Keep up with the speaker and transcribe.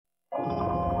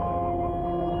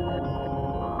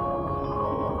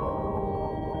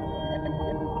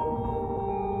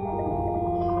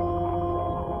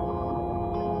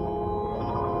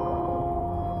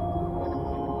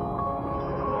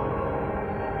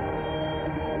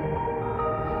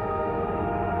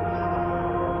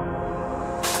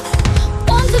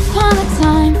upon a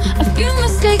time, a few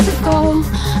mistakes ago,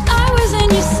 I was in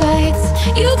your sights,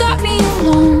 you got me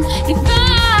alone. You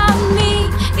found me,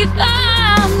 you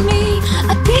found me.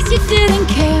 I guess you didn't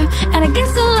care, and I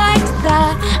guess I liked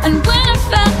that. And when I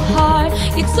felt hard,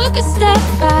 you took a step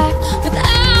back.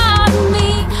 Without me,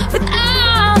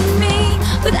 without me,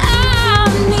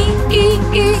 without me.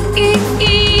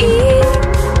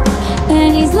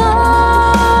 And he's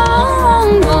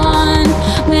long gone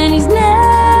when he's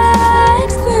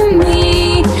next to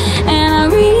me, and I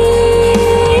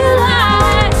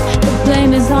realize the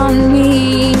blame is on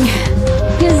me.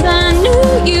 'Cause I knew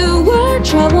you were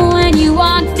trouble when you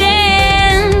walked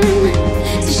in,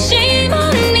 so shame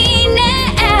on me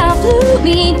now. Flew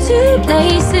me to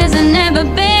places I've never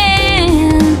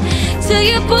been, till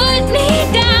you put me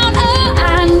down. Oh,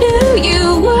 I knew you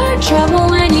were trouble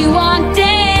when you walked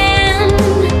in,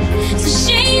 so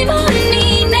shame on me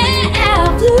now.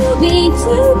 Flew me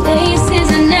to places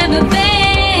I've never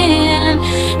been.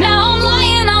 Now I'm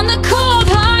lying on the cold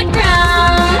hard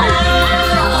ground.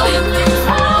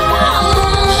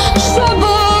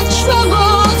 Trouble,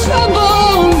 trouble, trouble.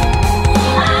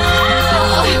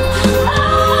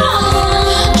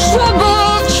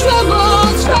 Trouble, trouble,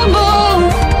 trouble.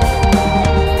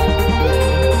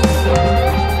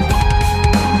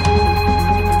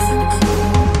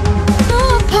 No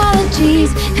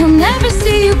apologies, he'll never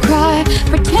see you cry.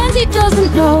 Pretends he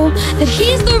doesn't know that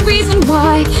he's the reason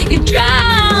why you're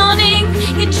drowning,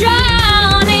 you're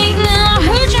drowning. Now I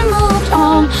heard you moved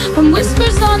on from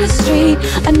whispers on the street.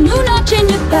 A new notch in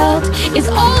your belt is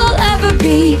all I'll ever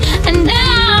be. And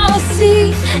now I see,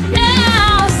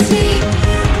 now I see,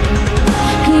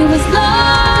 he was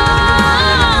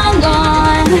long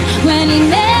gone when he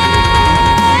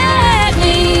met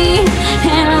me.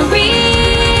 And I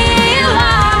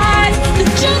realized the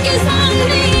joke is on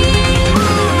me.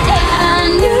 I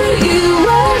knew you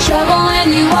were trouble when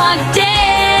you walked in,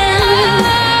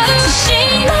 so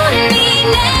shame on me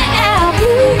now.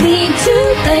 Flew me to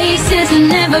places I've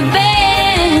never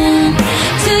been,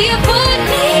 till you put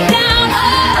me down.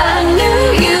 Oh, I knew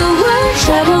you were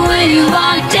trouble when you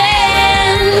walked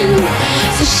in,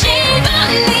 so shame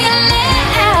on me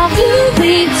now. Flew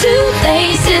me to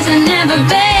places I've never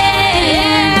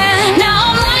been. Now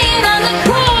I'm lying on the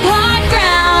cold hard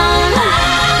ground.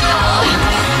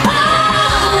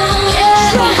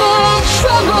 Trouble,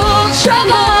 trouble,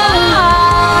 trouble.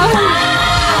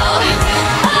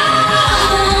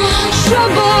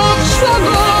 Trouble,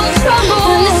 trouble, trouble.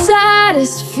 When the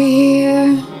saddest fear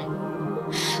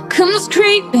comes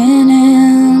creeping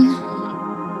in,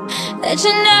 that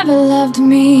you never loved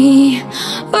me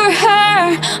or her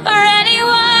or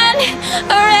anyone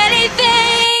or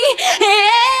anything.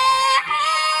 Yeah.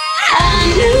 I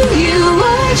knew you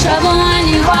were trouble when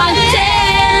you walked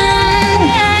in,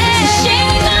 so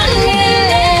shame on me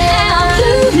now.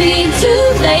 Flew me to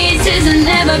places I've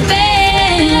never been.